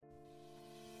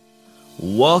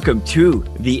Welcome to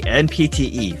the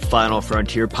NPTE Final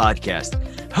Frontier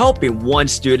podcast, helping one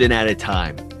student at a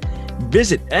time.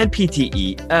 Visit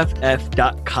npteff.com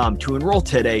to enroll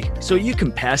today so you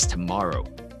can pass tomorrow.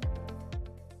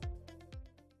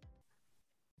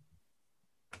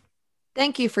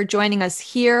 Thank you for joining us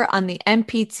here on the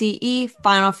NPTE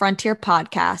Final Frontier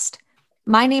podcast.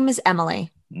 My name is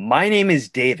Emily. My name is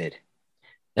David.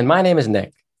 And my name is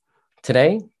Nick.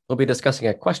 Today, we'll be discussing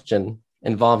a question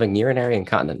involving urinary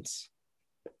incontinence.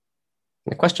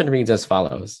 The question reads as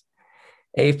follows.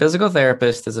 A physical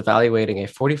therapist is evaluating a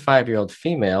 45-year-old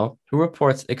female who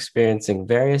reports experiencing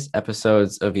various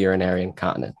episodes of urinary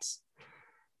incontinence.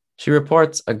 She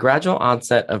reports a gradual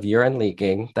onset of urine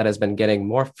leaking that has been getting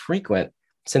more frequent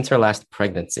since her last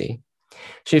pregnancy.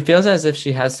 She feels as if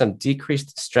she has some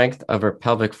decreased strength of her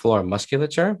pelvic floor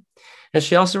musculature, and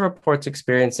she also reports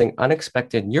experiencing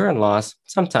unexpected urine loss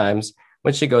sometimes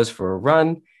when she goes for a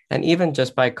run and even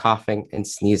just by coughing and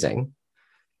sneezing.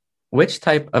 Which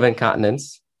type of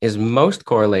incontinence is most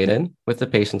correlated with the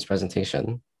patient's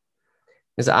presentation?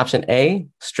 Is it option A,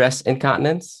 stress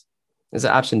incontinence? Is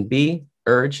it option B,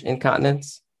 urge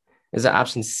incontinence? Is it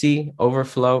option C,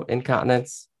 overflow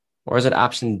incontinence? Or is it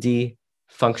option D,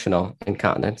 functional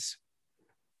incontinence?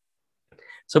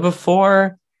 So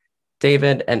before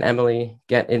David and Emily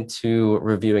get into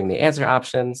reviewing the answer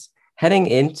options, heading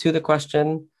into the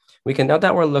question, we can note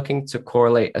that we're looking to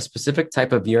correlate a specific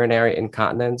type of urinary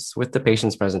incontinence with the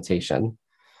patient's presentation.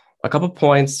 A couple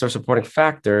points or supporting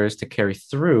factors to carry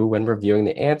through when reviewing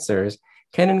the answers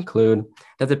can include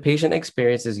that the patient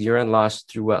experiences urine loss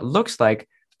through what looks like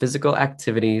physical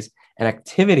activities and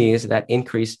activities that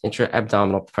increase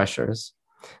intra-abdominal pressures.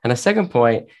 And a second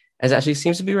point is that she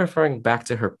seems to be referring back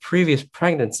to her previous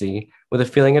pregnancy with a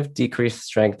feeling of decreased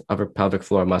strength of her pelvic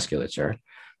floor musculature.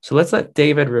 So let's let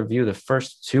David review the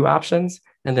first two options,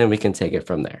 and then we can take it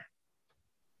from there.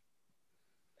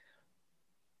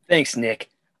 Thanks, Nick.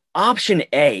 Option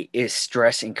A is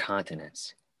stress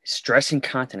incontinence. Stress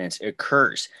incontinence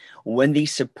occurs when the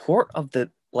support of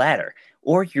the bladder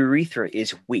or urethra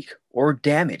is weak or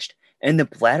damaged, and the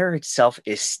bladder itself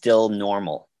is still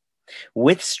normal.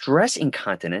 With stress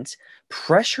incontinence,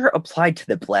 pressure applied to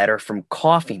the bladder from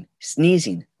coughing,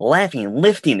 sneezing, laughing,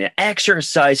 lifting,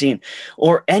 exercising,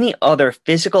 or any other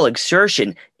physical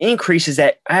exertion increases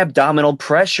that abdominal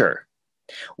pressure.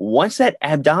 Once that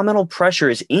abdominal pressure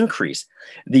is increased,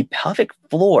 the pelvic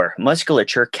floor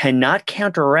musculature cannot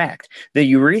counteract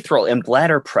the urethral and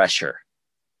bladder pressure.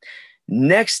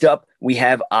 Next up, we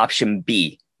have option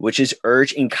B, which is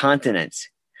urge incontinence.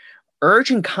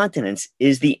 Urge incontinence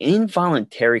is the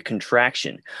involuntary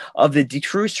contraction of the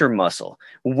detrusor muscle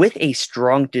with a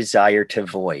strong desire to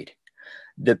void.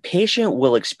 The patient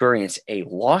will experience a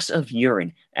loss of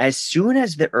urine as soon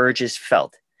as the urge is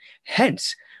felt,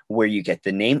 hence where you get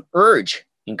the name urge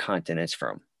incontinence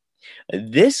from.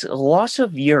 This loss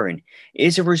of urine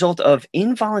is a result of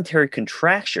involuntary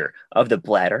contraction of the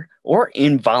bladder or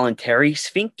involuntary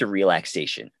sphincter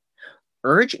relaxation.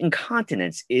 Urge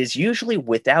incontinence is usually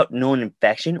without known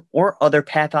infection or other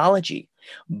pathology,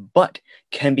 but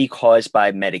can be caused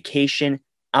by medication,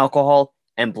 alcohol,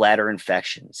 and bladder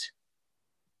infections.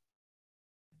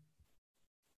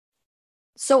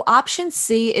 So option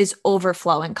C is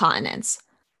overflow incontinence.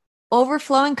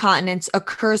 Overflow incontinence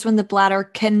occurs when the bladder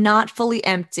cannot fully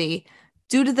empty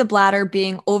due to the bladder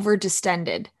being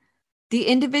overdistended. The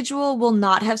individual will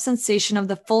not have sensation of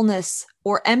the fullness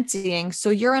or emptying, so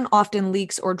urine often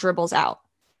leaks or dribbles out.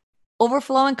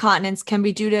 Overflow incontinence can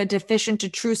be due to deficient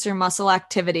detrusor muscle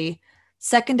activity,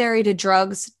 secondary to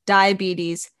drugs,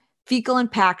 diabetes, fecal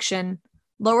impaction,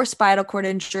 lower spinal cord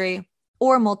injury,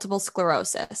 or multiple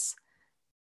sclerosis.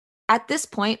 At this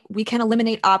point, we can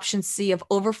eliminate option C of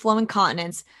overflow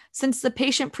incontinence since the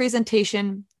patient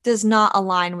presentation does not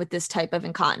align with this type of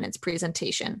incontinence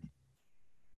presentation.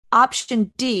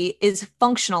 Option D is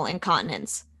functional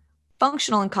incontinence.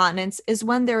 Functional incontinence is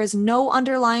when there is no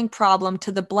underlying problem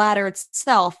to the bladder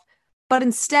itself, but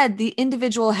instead the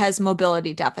individual has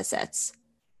mobility deficits.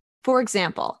 For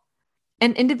example,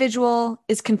 an individual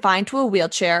is confined to a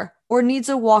wheelchair or needs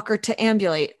a walker to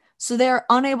ambulate, so they are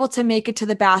unable to make it to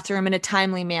the bathroom in a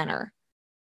timely manner.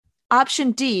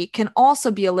 Option D can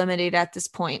also be eliminated at this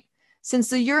point,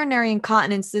 since the urinary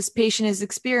incontinence this patient is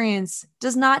experiencing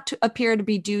does not appear to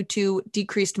be due to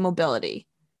decreased mobility.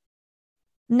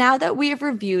 Now that we have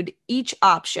reviewed each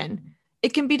option,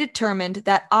 it can be determined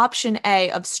that option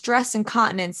A of stress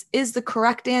incontinence is the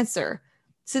correct answer,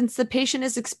 since the patient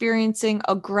is experiencing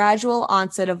a gradual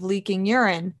onset of leaking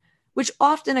urine, which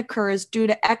often occurs due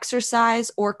to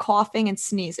exercise or coughing and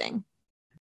sneezing.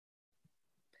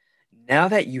 Now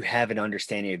that you have an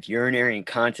understanding of urinary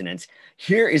incontinence,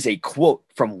 here is a quote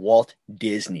from Walt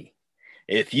Disney.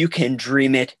 If you can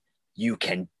dream it, you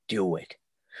can do it.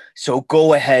 So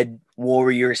go ahead,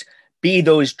 warriors. Be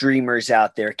those dreamers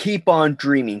out there. Keep on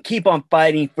dreaming. Keep on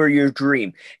fighting for your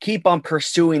dream. Keep on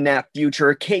pursuing that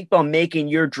future. Keep on making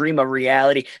your dream a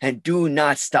reality, and do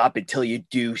not stop until you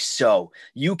do so.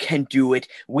 You can do it.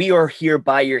 We are here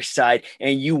by your side,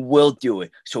 and you will do it.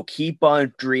 So keep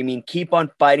on dreaming. Keep on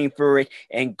fighting for it,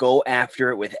 and go after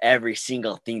it with every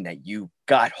single thing that you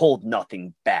got. Hold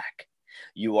nothing back.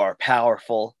 You are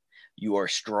powerful. You are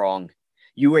strong.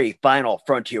 You are a final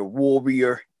frontier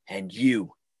warrior, and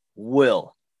you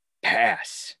will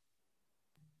pass.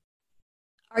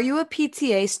 Are you a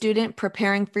PTA student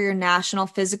preparing for your National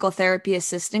Physical Therapy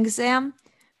Assistant exam?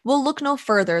 We'll look no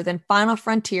further than Final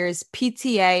Frontier's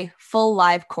PTA Full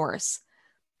Live course.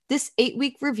 This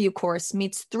 8-week review course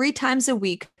meets 3 times a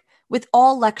week with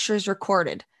all lectures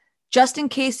recorded, just in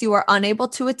case you are unable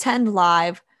to attend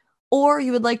live or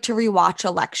you would like to rewatch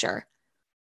a lecture.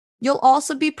 You'll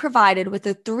also be provided with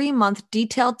a 3-month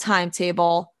detailed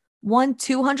timetable, 1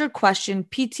 200-question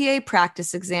PTA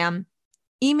practice exam,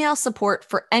 email support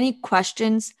for any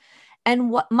questions,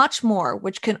 and much more,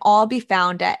 which can all be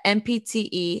found at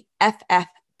npteff.com.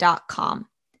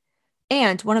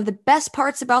 And one of the best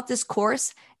parts about this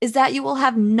course is that you will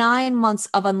have 9 months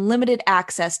of unlimited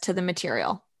access to the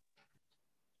material.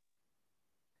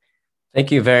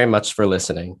 Thank you very much for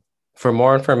listening. For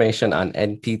more information on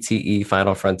NPTE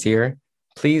Final Frontier,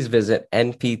 please visit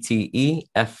npteff.com.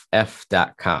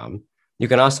 You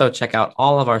can also check out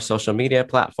all of our social media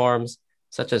platforms,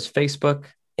 such as Facebook,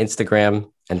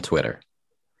 Instagram, and Twitter.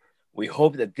 We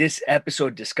hope that this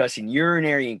episode discussing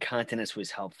urinary incontinence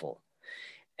was helpful.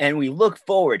 And we look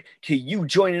forward to you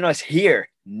joining us here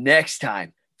next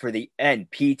time for the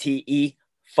NPTE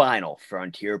Final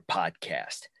Frontier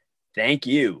podcast. Thank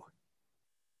you.